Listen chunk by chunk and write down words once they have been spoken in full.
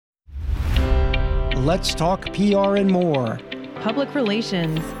Let's talk PR and more. Public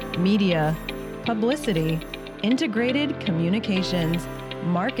relations, media, publicity, integrated communications,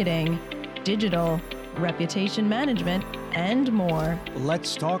 marketing, digital, reputation management, and more.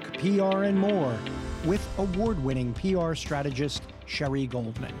 Let's talk PR and more with award-winning PR strategist Sherry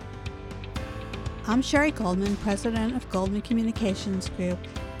Goldman. I'm Sherry Goldman, president of Goldman Communications Group,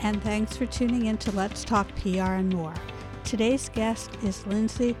 and thanks for tuning in to Let's Talk PR and More. Today's guest is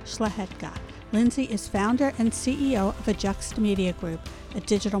Lynsie Slachetka. Lynsie is founder and CEO of aJuxt Media Group, a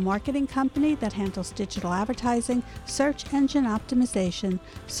digital marketing company that handles digital advertising, search engine optimization,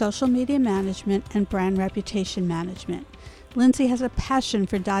 social media management, and brand reputation management. Lynsie has a passion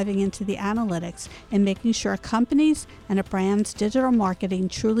for diving into the analytics and making sure companies and a brand's digital marketing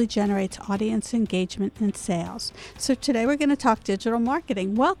truly generates audience engagement and sales. So today we're going to talk digital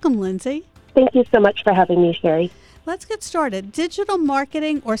marketing. Welcome, Lynsie. Thank you so much for having me, Sherry. Let's get started. Digital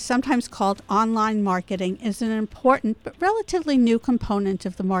marketing, or sometimes called online marketing, is an important but relatively new component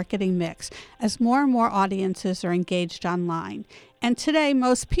of the marketing mix as more and more audiences are engaged online. And today,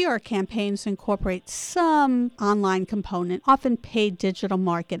 most PR campaigns incorporate some online component, often paid digital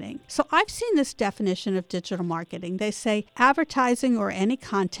marketing. So I've seen this definition of digital marketing. They say advertising or any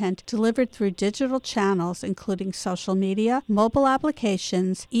content delivered through digital channels, including social media, mobile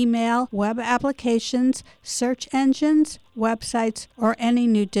applications, email, web applications, search engines, websites, or any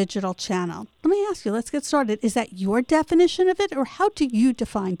new digital channel. Let me ask you, let's get started. Is that your definition of it, or how do you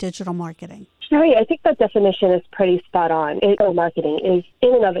define digital marketing? Sherry, I think that definition is pretty spot on. Digital marketing is,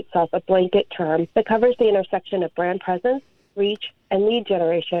 in and of itself, a blanket term that covers the intersection of brand presence, reach, and lead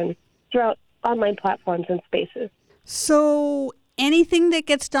generation throughout online platforms and spaces. So anything that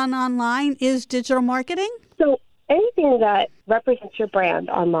gets done online is digital marketing? So anything that represents your brand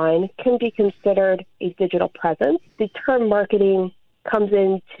online can be considered a digital presence. The term marketing comes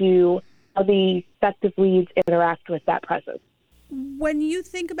into how the effective leads interact with that presence. When you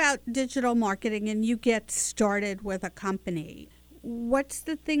think about digital marketing and you get started with a company, what's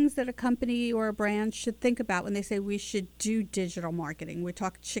the things that a company or a brand should think about when they say we should do digital marketing? We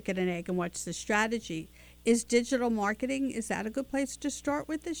talk chicken and egg and what's the strategy. Is digital marketing, is that a good place to start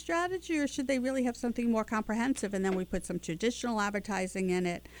with the strategy, or should they really have something more comprehensive and then we put some traditional advertising in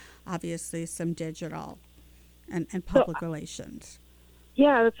it, obviously some digital and public relations?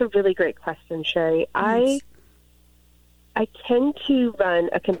 Yeah, that's a really great question, Sherry. I tend to run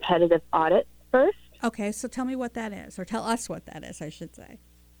a competitive audit first. Okay, so tell me what that is, or tell us what that is, I should say.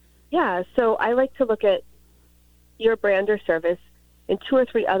 Yeah, so I like to look at your brand or service and 2 or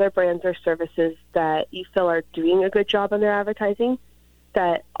 3 other brands or services that you feel are doing a good job on their advertising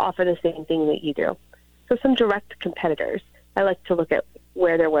that offer the same thing that you do. So some direct competitors. I like to look at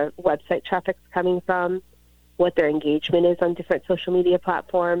where their website traffic's coming from, what their engagement is on different social media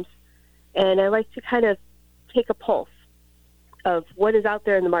platforms, and I like to kind of take a pulse of what is out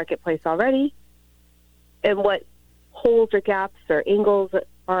there in the marketplace already and what holes or gaps or angles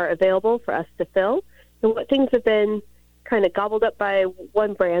are available for us to fill, and what things have been kind of gobbled up by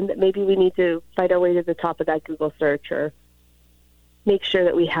one brand that maybe we need to fight our way to the top of that Google search, or make sure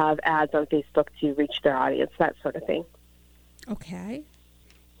that we have ads on Facebook to reach their audience, that sort of thing. Okay.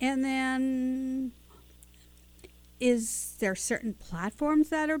 And then is there certain platforms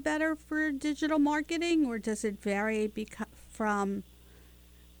that are better for digital marketing, or does it vary from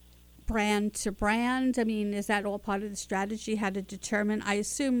brand to brand? I mean, is that all part of the strategy, how to determine? I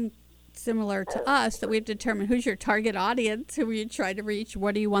assume, similar to us, that we have to determine who's your target audience, who you try to reach,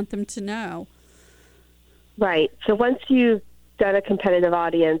 what do you want them to know? Right. So once you've done a competitive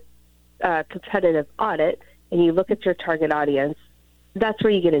audit, and you look at your target audience, that's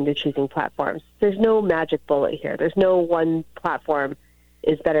where you get into choosing platforms. There's no magic bullet here. There's no one platform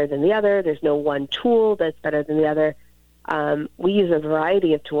is better than the other. There's no one tool that's better than the other. We use a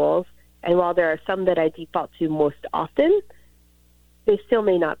variety of tools, and while there are some that I default to most often, they still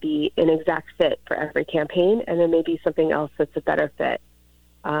may not be an exact fit for every campaign, and there may be something else that's a better fit.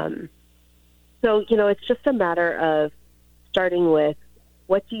 So, it's just a matter of starting with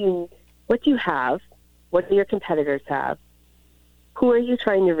what do you have, what do your competitors have, who are you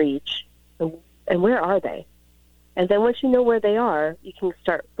trying to reach, and where are they? And then once you know where they are, you can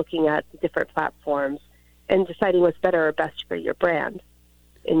start looking at the different platforms and deciding what's better or best for your brand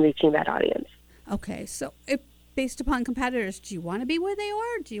in reaching that audience. Okay, so based upon competitors, do you want to be where they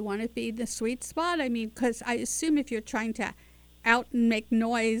are? Do you want to be the sweet spot? I mean, because I assume if you're trying to out and make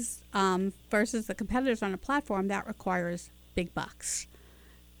noise versus the competitors on a platform, that requires big bucks.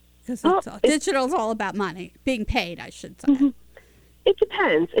 Because digital is all about money, being paid, I should say. Mm-hmm. It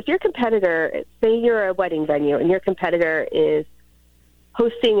depends. If your competitor, say you're a wedding venue and your competitor is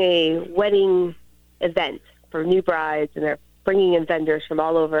hosting a wedding event for new brides, and they're bringing in vendors from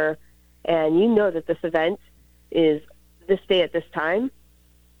all over, and you know that this event is this day at this time,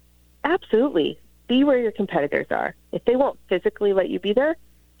 absolutely be where your competitors are. If they won't physically let you be there,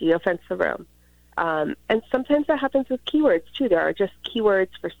 geofence the room. And sometimes that happens with keywords too. There are just keywords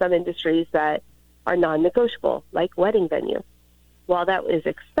for some industries that are non-negotiable, like wedding venue. While that is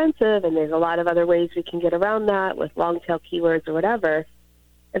expensive, and there's a lot of other ways we can get around that with long-tail keywords or whatever,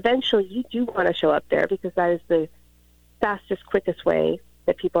 eventually you do want to show up there because that is the fastest, quickest way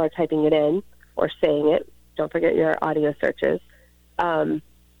that people are typing it in or saying it. Don't forget your audio searches.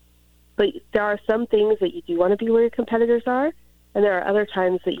 But there are some things that you do want to be where your competitors are, and there are other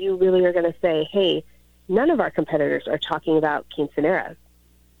times that you really are going to say, hey, none of our competitors are talking about quinceaneras.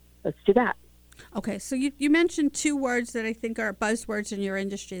 Let's do that. Okay, so you mentioned two words that I think are buzzwords in your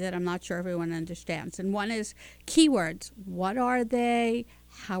industry that I'm not sure everyone understands. And one is keywords. What are they?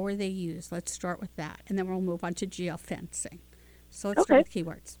 How are they used? Let's start with that. And then we'll move on to geofencing. So let's start with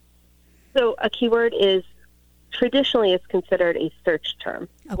keywords. So a keyword is traditionally it's considered a search term.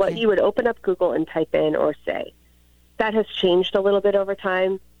 Okay. What you would open up Google and type in or say. That has changed a little bit over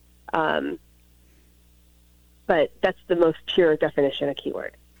time. But that's the most pure definition of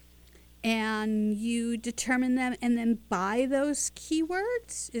keyword. And you determine them and then buy those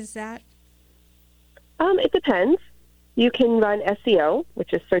keywords? Is that? It depends. You can run SEO,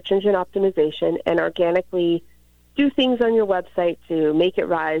 which is search engine optimization, and organically do things on your website to make it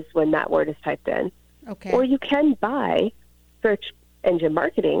rise when that word is typed in. Okay. Or you can buy search engine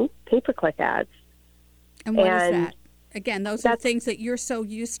marketing, pay-per-click ads. And what is that? Again, those are things that you're so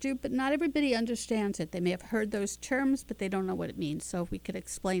used to, but not everybody understands it. They may have heard those terms, but they don't know what it means. So if we could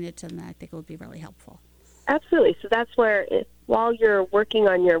explain it to them, I think it would be really helpful. Absolutely. So that's where, while you're working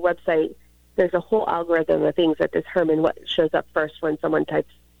on your website, there's a whole algorithm of things that determine what shows up first when someone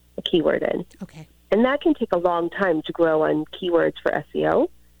types a keyword in. Okay. And that can take a long time to grow on keywords for SEO,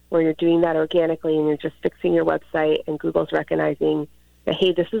 where you're doing that organically and you're just fixing your website and Google's recognizing that,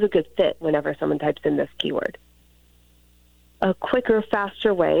 hey, this is a good fit whenever someone types in this keyword. A quicker,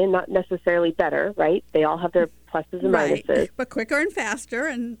 faster way, and not necessarily better, right? They all have their pluses and minuses. Right, but quicker and faster,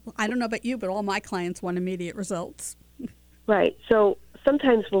 and I don't know about you, but all my clients want immediate results. Right. So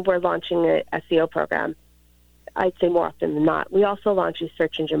sometimes when we're launching an SEO program, I'd say more often than not, we also launch a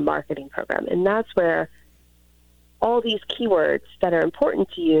search engine marketing program, and that's where all these keywords that are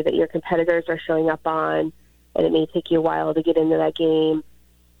important to you that your competitors are showing up on, and it may take you a while to get into that game,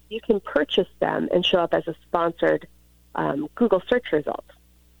 you can purchase them and show up as a sponsored Google search result.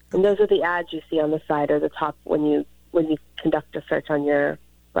 And those are the ads you see on the side or the top when you conduct a search on your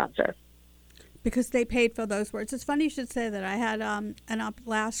browser. Because they paid for those words. It's funny you should say that. I had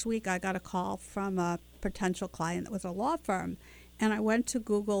last week I got a call from a potential client that was a law firm, and I went to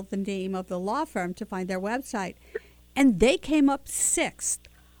Google the name of the law firm to find their website, and they came up sixth.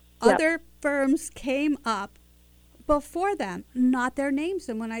 Yep. Other firms came up before them, not their names.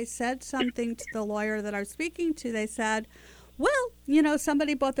 And when I said something to the lawyer that I was speaking to, they said, well,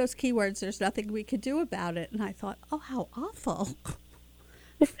 somebody bought those keywords. There's nothing we could do about it. And I thought, oh, how awful.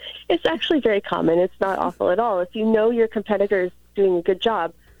 It's actually very common. It's not awful at all. If you know your competitor's doing a good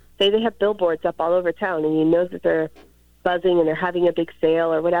job, say they have billboards up all over town and you know that they're buzzing and they're having a big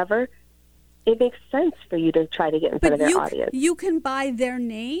sale or whatever, it makes sense for you to try to get in front of their audience. You can buy their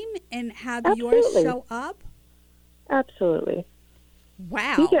name and have Absolutely. Yours show up? Absolutely.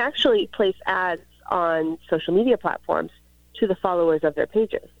 Wow. You can actually place ads on social media platforms to the followers of their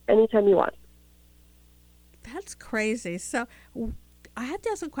pages anytime you want. That's crazy. So I have to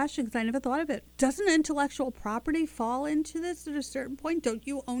ask a question because I never thought of it. Doesn't intellectual property fall into this at a certain point? Don't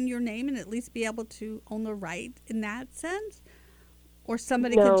you own your name and at least be able to own the right in that sense? Or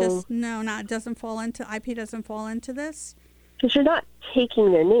somebody could just, it doesn't fall into, IP doesn't fall into this? Because you're not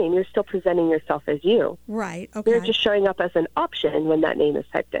taking their name. You're still presenting yourself as you. Right, okay. They're just showing up as an option when that name is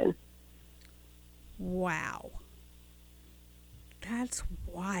typed in. Wow. That's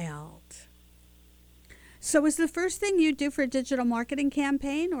wild. So is the first thing you do for a digital marketing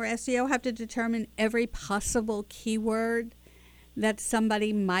campaign or SEO have to determine every possible keyword that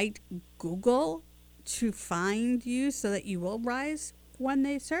somebody might Google to find you so that you will rise when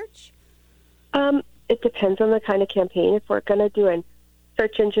they search? It depends on the kind of campaign. If we're going to do a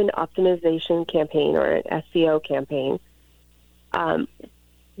search engine optimization campaign or an SEO campaign,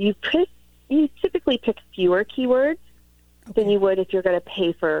 you typically pick fewer keywords than you would if you're going to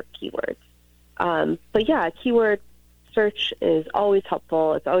pay for keywords. But yeah, keyword search is always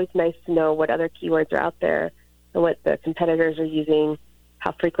helpful. It's always nice to know what other keywords are out there and what the competitors are using,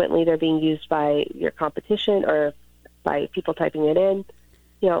 how frequently they're being used by your competition or by people typing it in.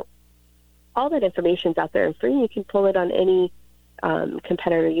 all that information's out there and free. You can pull it on any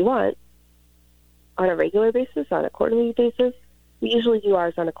competitor you want on a regular basis, on a quarterly basis. We usually do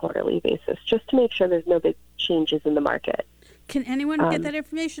ours on a quarterly basis just to make sure there's no big changes in the market. Can anyone get that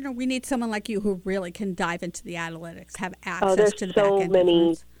information, or we need someone like you who really can dive into the analytics, have access to the back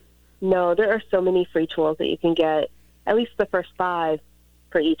end? There are so many free tools that you can get, at least the first 5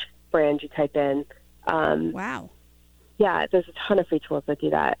 for each brand you type in. Wow. Yeah, there's a ton of free tools that do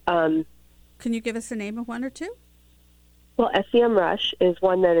that. Can you give us a name of one or two? Well, SEMrush is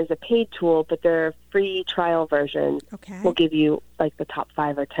one that is a paid tool, but their free trial version will give you like the top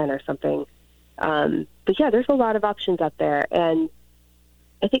 5 or 10 or something. But yeah, there's a lot of options out there. And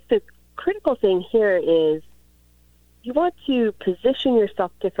I think the critical thing here is you want to position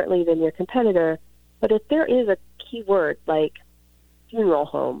yourself differently than your competitor. But if there is a keyword like funeral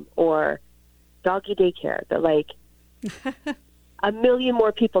home or doggy daycare that like a million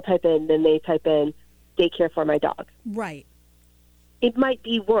more people type in than they type in daycare for my dog. Right. It might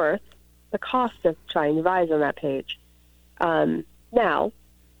be worth the cost of trying to rise on that page. Now,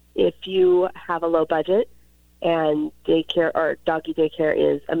 if you have a low budget and daycare or doggy daycare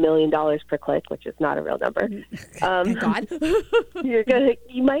is $1 million per click, which is not a real number, thank God.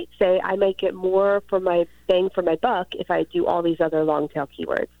 you might say I might get more for my bang for my buck if I do all these other long tail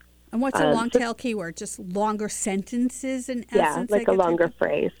keywords. And what's a long tail keyword? Just longer sentences in essence? Yeah, like a longer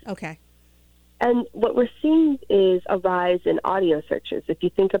phrase. Okay. And what we're seeing is a rise in audio searches. If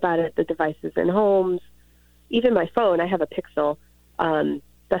you think about it, the devices in homes, even my phone, I have a Pixel,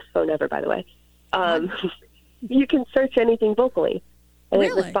 best phone ever, by the way. You can search anything vocally, and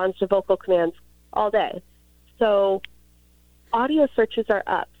It responds to vocal commands all day. So audio searches are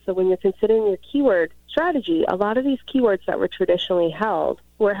up. So when you're considering your keyword strategy, a lot of these keywords that were traditionally held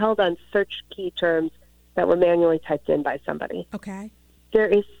were held on search key terms that were manually typed in by somebody. Okay. There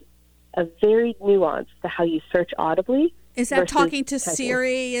is a very nuance to how you search audibly. Is that talking to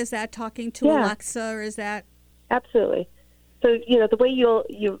Siri? Is that talking to Alexa? Or is that? Absolutely. So, the way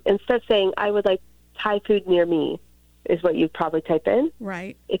you instead of saying, I would like Thai food near me, is what you'd probably type in.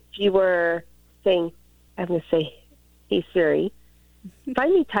 Right. If you were saying, I'm going to say, hey, Siri,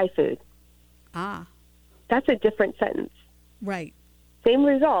 find me Thai food. Ah. That's a different sentence. Right. Same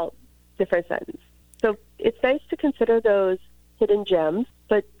result, different sentence. So it's nice to consider those hidden gems,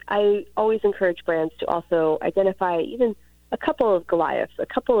 but I always encourage brands to also identify even a couple of Goliaths, a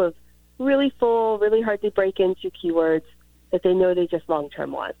couple of really full, really hard to break into keywords that they know they just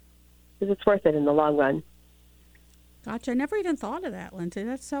long-term want, because it's worth it in the long run. Gotcha. I never even thought of that, Lynsie.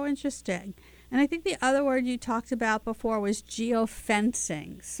 That's so interesting. And I think the other word you talked about before was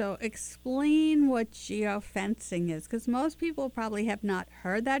geofencing. So explain what geofencing is, because most people probably have not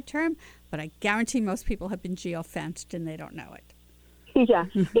heard that term, but I guarantee most people have been geofenced and they don't know it. Yeah.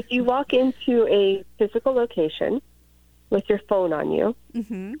 If you walk into a physical location with your phone on you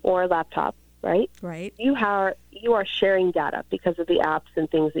or a laptop, right? Right. You are sharing data because of the apps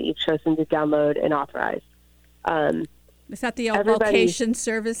and things that you've chosen to download and authorize. Is that the old location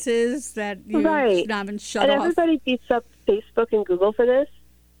services that you haven't shut and off? Everybody beats up Facebook and Google for this.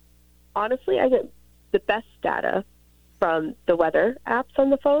 Honestly, I get the best data from the weather apps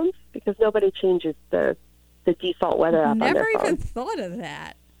on the phones because nobody changes the default weather app on their phone. Never even thought of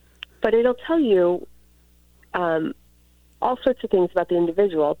that. But it'll tell you all sorts of things about the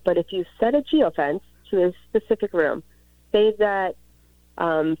individual. But if you set a geofence to a specific room, say that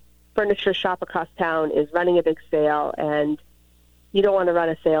furniture shop across town is running a big sale and you don't want to run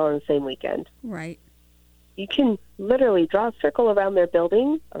a sale in the same weekend. Right. You can literally draw a circle around their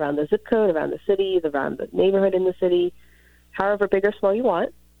building, around the zip code, around the city, around the neighborhood in the city, however big or small you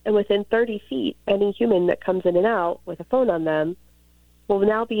want. And within 30 feet, any human that comes in and out with a phone on them will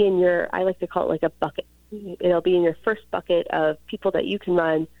now be in your, I like to call it like a bucket. It'll be in your first bucket of people that you can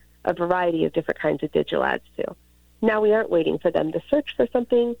run a variety of different kinds of digital ads to. Now we aren't waiting for them to search for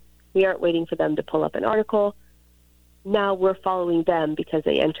something. We aren't waiting for them to pull up an article. Now we're following them because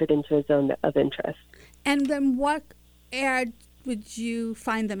they entered into a zone of interest. And then what ad would you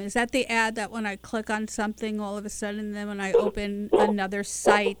find them? Is that the ad that when I click on something, all of a sudden, then when I open another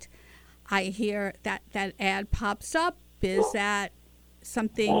site, I hear that ad pops up? Is that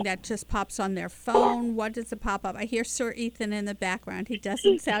something that just pops on their phone? What does it pop up? I hear Sir Ethan in the background. He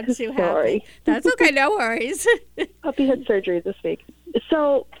doesn't sound too happy. Sorry. That's okay. No worries. Puppy had surgery this week.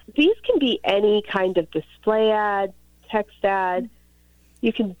 So these can be any kind of display ad, text ad.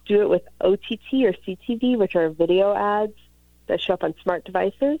 You can do it with OTT or CTV, which are video ads that show up on smart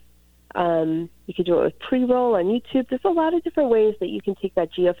devices. You can do it with pre-roll on YouTube. There's a lot of different ways that you can take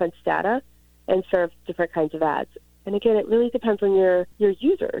that geofence data and serve different kinds of ads. And again, it really depends on your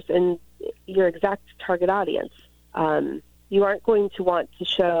users and your exact target audience. You aren't going to want to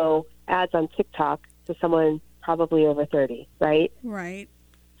show ads on TikTok to someone probably over 30, right? Right.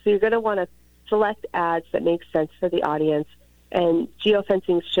 So you're going to want to select ads that make sense for the audience, and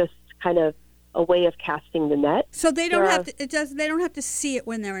geofencing is just kind of a way of casting the net. So they don't they don't have to see it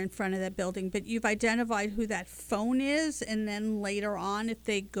when they're in front of that building, but you've identified who that phone is, and then later on, if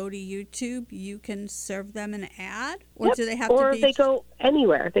they go to YouTube, you can serve them an ad? Or Yep. do they have or to be... Or they go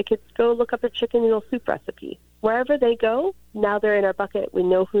anywhere. They could go look up a chicken noodle soup recipe. Wherever they go, now they're in our bucket. We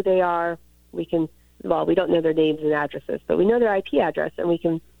know who they are. We don't know their names and addresses, but we know their IP address, and we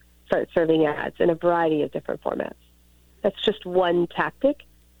can start serving ads in a variety of different formats. That's just one tactic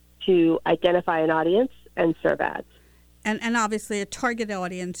to identify an audience and serve ads. And obviously a target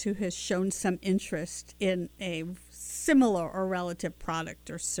audience who has shown some interest in a similar or relative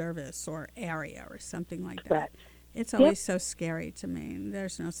product or service or area or something like that. Correct. It's always so scary to me.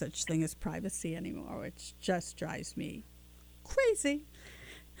 There's no such thing as privacy anymore, which just drives me crazy.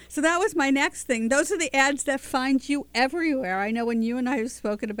 So that was my next thing. Those are the ads that find you everywhere. I know when you and I have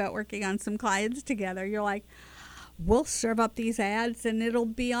spoken about working on some clients together, you're like, we'll serve up these ads and it'll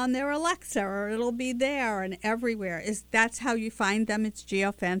be on their Alexa or it'll be there and everywhere. That's how you find them? It's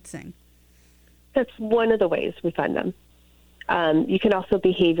geofencing. That's one of the ways we find them. You can also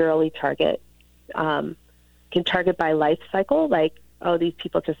behaviorally target. You can target by life cycle, like, oh, these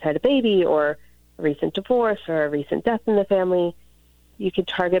people just had a baby or a recent divorce or a recent death in the family. You can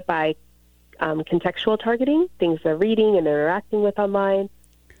target by contextual targeting, things they're reading and interacting with online.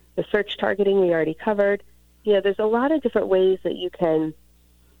 The search targeting we already covered. There's a lot of different ways that you can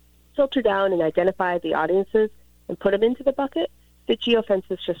filter down and identify the audiences and put them into the bucket. The geofence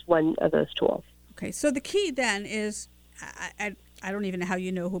is just one of those tools. Okay, so the key then is, I don't even know how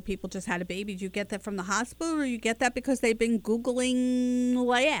you know who people just had a baby. Do you get that from the hospital, or you get that because they've been Googling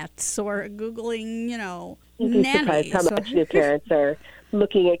layettes or Googling, nannies? You'd be surprised how much new parents are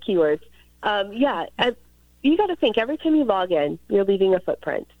looking at keywords. You got to think, every time you log in, you're leaving a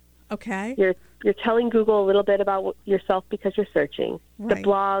footprint. Okay. You're telling Google a little bit about yourself because you're searching. Right. The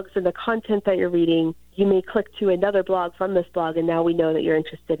blogs and the content that you're reading, you may click to another blog from this blog, and now we know that you're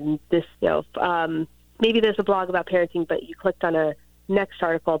interested in this. Maybe there's a blog about parenting, but you clicked on a next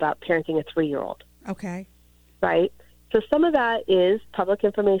article about parenting a 3-year-old. Okay. Right? So some of that is public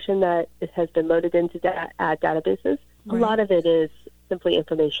information that has been loaded into ad databases. Right. A lot of it is simply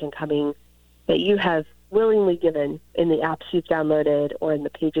information coming that you have willingly given in the apps you've downloaded or in the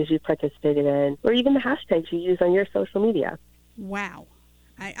pages you've participated in, or even the hashtags you use on your social media. Wow.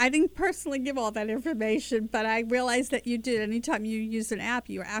 I didn't personally give all that information, but I realized that you did. Anytime you use an app,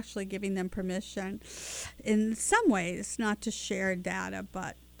 you're actually giving them permission in some ways not to share data,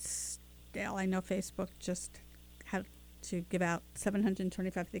 but still, I know Facebook just had to give out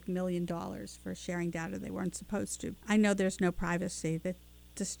 $725 million for sharing data they weren't supposed to. I know there's no privacy.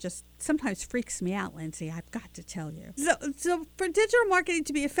 This just sometimes freaks me out, Lynsie. I've got to tell you. So for digital marketing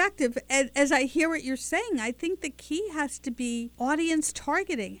to be effective, as I hear what you're saying, I think the key has to be audience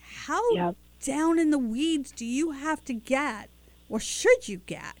targeting. How down in the weeds do you have to get, or should you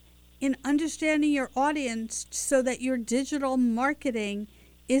get, in understanding your audience so that your digital marketing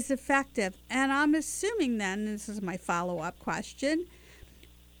is effective? And I'm assuming then, this is my follow-up question,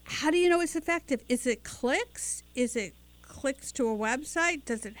 how do you know it's effective? Is it clicks? Is it clicks to a website?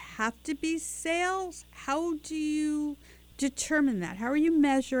 Does it have to be sales? How do you determine that? How are you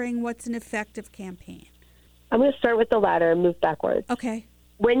measuring what's an effective campaign? I'm going to start with the latter and move backwards. Okay.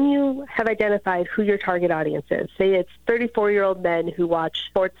 When you have identified who your target audience is, say it's 34-year-old men who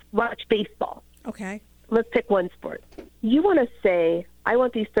watch baseball. Okay. Let's pick one sport. You want to say, I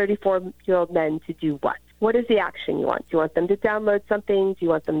want these 34-year-old men to do what? What is the action you want? Do you want them to download something? Do you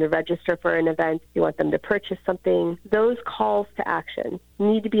want them to register for an event? Do you want them to purchase something? Those calls to action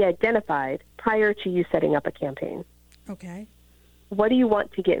need to be identified prior to you setting up a campaign. Okay. What do you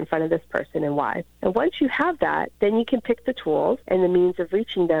want to get in front of this person and why? And once you have that, then you can pick the tools and the means of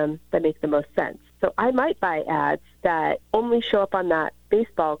reaching them that make the most sense. So I might buy ads that only show up on that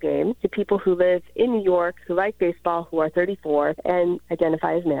baseball game to people who live in New York, who like baseball, who are 34 and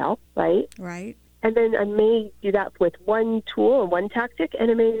identify as male, right? Right. And then I may do that with one tool and one tactic, and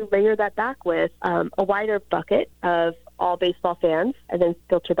I may layer that back with a wider bucket of all baseball fans and then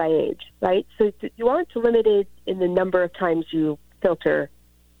filter by age, right? So you aren't limited in the number of times you filter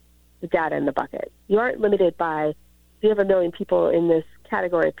the data in the bucket. You aren't limited by, you have 1 million people in this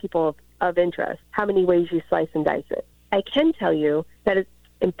category of people of interest, how many ways you slice and dice it. I can tell you that it's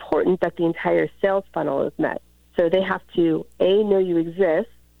important that the entire sales funnel is met. So they have to, A, know you exist,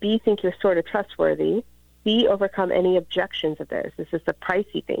 B, think you're sort of trustworthy, B, overcome any objections of theirs. Is this a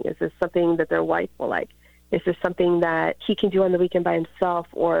pricey thing? Is this something that their wife will like? Is this something that he can do on the weekend by himself?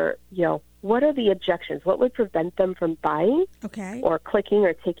 Or, what are the objections? What would prevent them from buying or clicking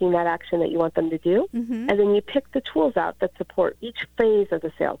or taking that action that you want them to do? Mm-hmm. And then you pick the tools out that support each phase of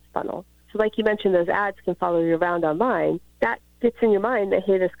the sales funnel. So like you mentioned, those ads can follow you around online. That gets in your mind that,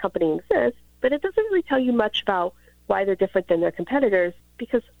 hey, this company exists, but it doesn't really tell you much about why they're different than their competitors,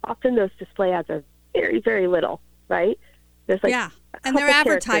 because often those display ads are very, very little, right? There's and they're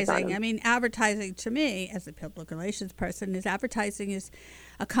advertising. I mean, advertising to me, as a public relations person, advertising is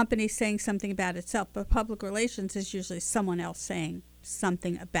a company saying something about itself, but public relations is usually someone else saying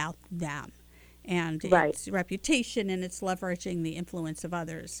something about them. And its reputation, and it's leveraging the influence of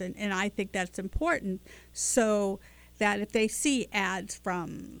others. And I think that's important, so that if they see ads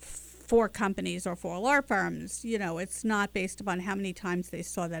from 4 companies or 4 law firms, it's not based upon how many times they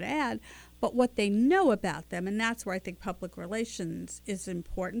saw that ad, but what they know about them. And that's where I think public relations is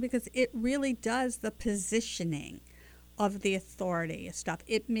important, because it really does the positioning of the authority stuff.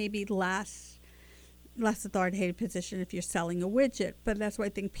 It may be less authoritative position if you're selling a widget, but that's why I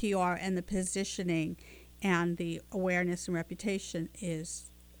think PR and the positioning and the awareness and reputation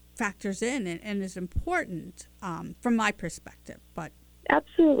factors in and is important from my perspective. But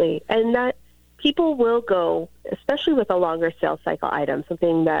absolutely, and that people will go, especially with a longer sales cycle item,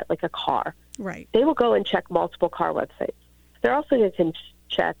 something that like a car. Right. They will go and check multiple car websites. They're also going to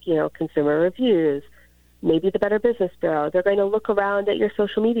check, consumer reviews, maybe the Better Business Bureau. They're going to look around at your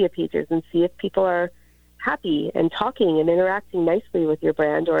social media pages and see if people are happy and talking and interacting nicely with your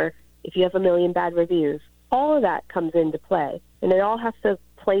brand, or if you have a million bad reviews. All of that comes into play, and it all has to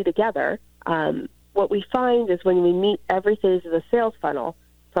play together. What we find is when we meet every phase of the sales funnel,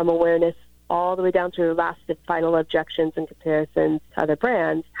 from awareness all the way down through last and final objections and comparisons to other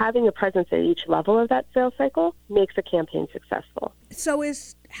brands, having a presence at each level of that sales cycle makes a campaign successful. So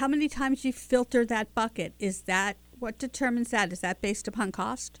how many times you filter that bucket? Is that what determines that? Is that based upon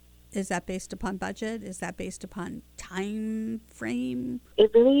cost? Is that based upon budget? Is that based upon time frame?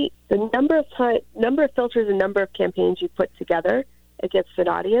 It really, the number of filters and number of campaigns you put together against an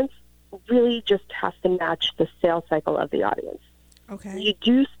audience really just has to match the sales cycle of the audience. Okay. You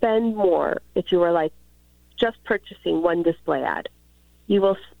do spend more if you are just purchasing one display ad. You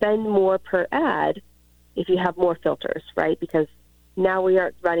will spend more per ad if you have more filters, right? Because now we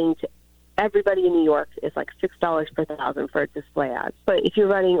are running to everybody in New York is $6 per thousand for a display ad. But if you're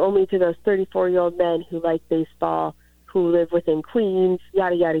running only to those 34-year-old men who like baseball, who live within Queens,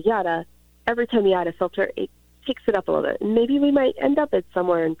 yada, yada, yada, every time you add a filter, it takes it up a little bit. And maybe we might end up at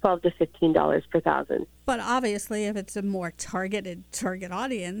somewhere in $12 to $15 per thousand. But obviously, if it's a more target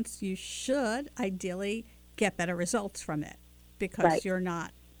audience, you should ideally get better results from it, because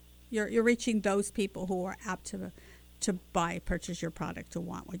you're reaching those people who are apt to purchase your product, to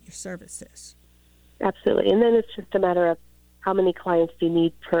want what your service is. Absolutely. And then it's just a matter of how many clients do you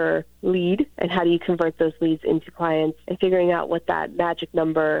need per lead, and how do you convert those leads into clients, and figuring out what that magic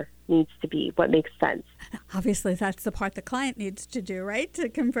number needs to be, what makes sense. Obviously, that's the part the client needs to do, right? To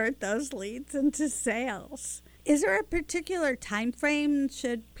convert those leads into sales. Is there a particular time frame?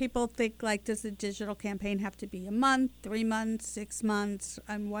 Should people think, does a digital campaign have to be a month, 3 months, 6 months?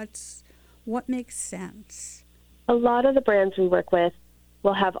 And what makes sense? A lot of the brands we work with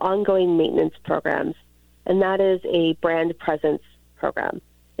will have ongoing maintenance programs, and that is a brand presence program.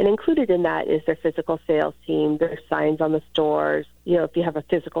 And included in that is their physical sales team, their signs on the stores, if you have a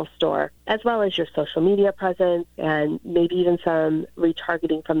physical store, as well as your social media presence, and maybe even some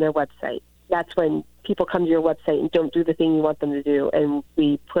retargeting from their website. That's when people come to your website and don't do the thing you want them to do, and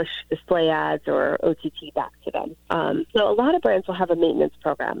we push display ads or OTT back to them. So a lot of brands will have a maintenance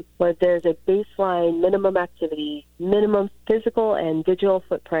program where there's a baseline minimum activity, minimum physical and digital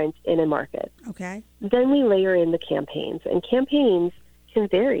footprint in a market. Okay. Then we layer in the campaigns, and campaigns can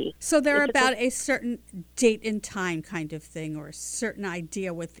vary. So they're about a certain date and time kind of thing, or a certain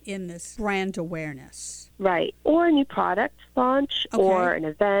idea within this brand awareness. Right. Or a new product launch, or an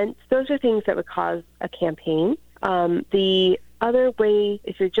event. Those are things that would cause a campaign. The other way,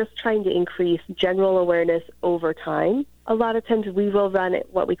 if you're just trying to increase general awareness over time, a lot of times we will run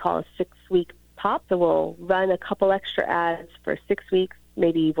what we call a 6-week pop. So we'll run a couple extra ads for 6 weeks.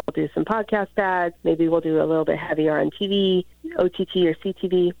 Maybe we'll do some podcast ads. Maybe we'll do a little bit heavier on TV, OTT or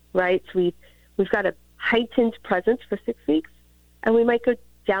CTV, right? So we've got a heightened presence for 6 weeks, and we might go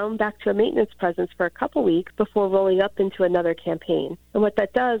down back to a maintenance presence for a couple weeks before rolling up into another campaign. And what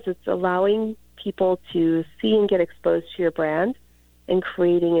that does is allowing people to see and get exposed to your brand, and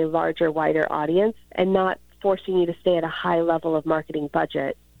creating a larger, wider audience, and not forcing you to stay at a high level of marketing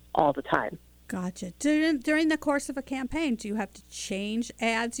budget all the time. Gotcha. During the course of a campaign, do you have to change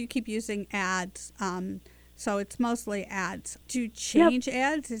ads? You keep using ads, so it's mostly ads. Do you change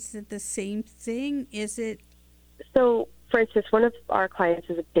ads? Is it the same thing? Is it? So, for instance, one of our clients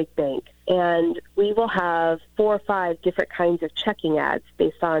is a big bank, and we will have 4 or 5 different kinds of checking ads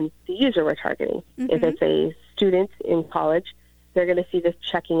based on the user we're targeting. Mm-hmm. If it's a student in college, they're going to see this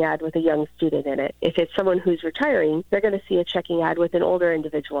checking ad with a young student in it. If it's someone who's retiring, they're going to see a checking ad with an older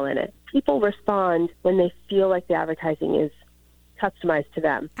individual in it. People respond when they feel like the advertising is customized to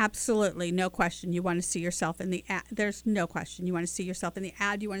them. Absolutely. No question. You want to see yourself in the ad. There's no question. You want to see yourself in the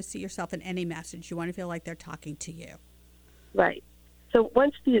ad. You want to see yourself in any message. You want to feel like they're talking to you. Right. So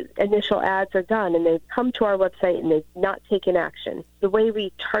once the initial ads are done and they've come to our website and they've not taken action, the way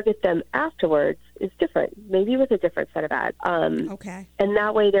we target them afterwards is different, maybe with a different set of ads. Okay. And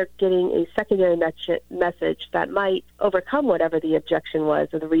that way they're getting a secondary message that might overcome whatever the objection was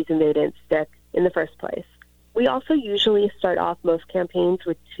or the reason they didn't stick in the first place. We also usually start off most campaigns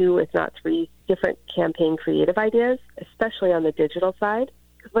with 2, if not 3, different campaign creative ideas, especially on the digital side.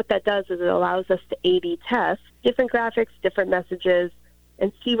 Because what that does is it allows us to A/B test different graphics, different messages,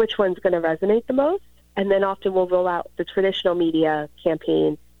 and see which one's going to resonate the most. And then often we'll roll out the traditional media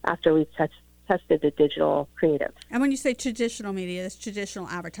campaign after we've tested the digital creative. And when you say traditional media, it's traditional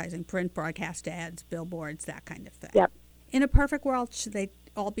advertising, print, broadcast ads, billboards, that kind of thing. Yep. In a perfect world, should they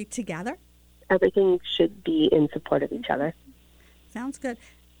all be together? Everything should be in support of each other. Sounds good.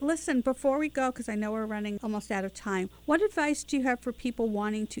 Listen, before we go, because I know we're running almost out of time, what advice do you have for people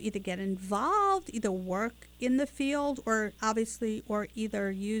wanting to either get involved, either work in the field, or either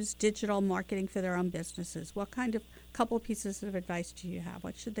use digital marketing for their own businesses? What kind of couple of pieces of advice do you have?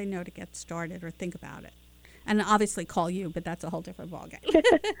 What should they know to get started or think about it? And obviously call you, but that's a whole different ballgame.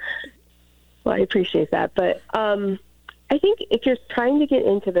 Well, I appreciate that. But I think if you're trying to get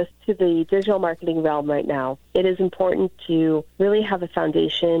into the digital marketing realm right now, it is important to really have a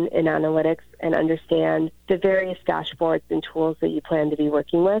foundation in analytics and understand the various dashboards and tools that you plan to be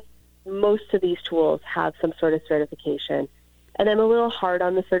working with. Most of these tools have some sort of certification. And I'm a little hard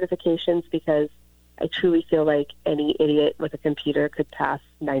on the certifications because I truly feel like any idiot with a computer could pass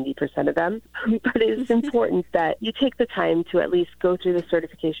 90% of them. But it is important that you take the time to at least go through the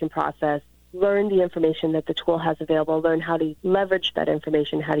certification process, learn the information that the tool has available, learn how to leverage that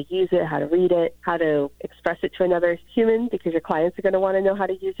information, how to use it, how to read it, how to express it to another human, because your clients are going to want to know how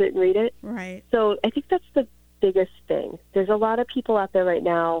to use it and read it. Right. So I think that's the biggest thing. There's a lot of people out there right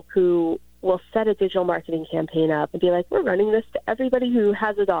now who will set a digital marketing campaign up and be like, we're running this to everybody who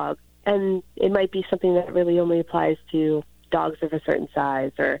has a dog. And it might be something that really only applies to dogs of a certain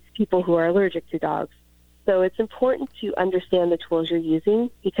size or people who are allergic to dogs. So it's important to understand the tools you're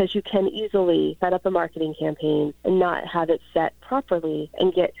using because you can easily set up a marketing campaign and not have it set properly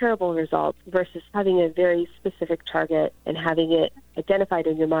and get terrible results versus having a very specific target and having it identified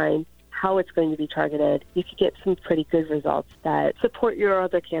in your mind how it's going to be targeted. You could get some pretty good results that support your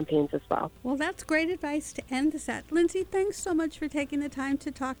other campaigns as well. Well, that's great advice to end this at. Lynsie, thanks so much for taking the time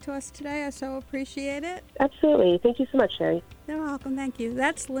to talk to us today. I so appreciate it. Absolutely. Thank you so much, Sherry. You're welcome. Thank you.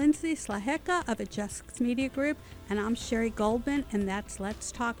 That's Lynsie Slachetka of aJuxt Media Group, and I'm Sherry Goldman, and that's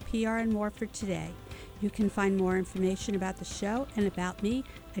Let's Talk PR and More for today. You can find more information about the show and about me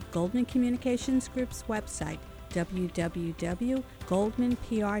at Goldman Communications Group's website,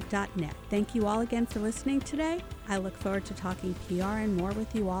 www.goldmanpr.net. Thank you all again for listening today. I look forward to talking PR and more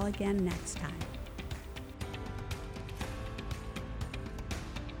with you all again next time.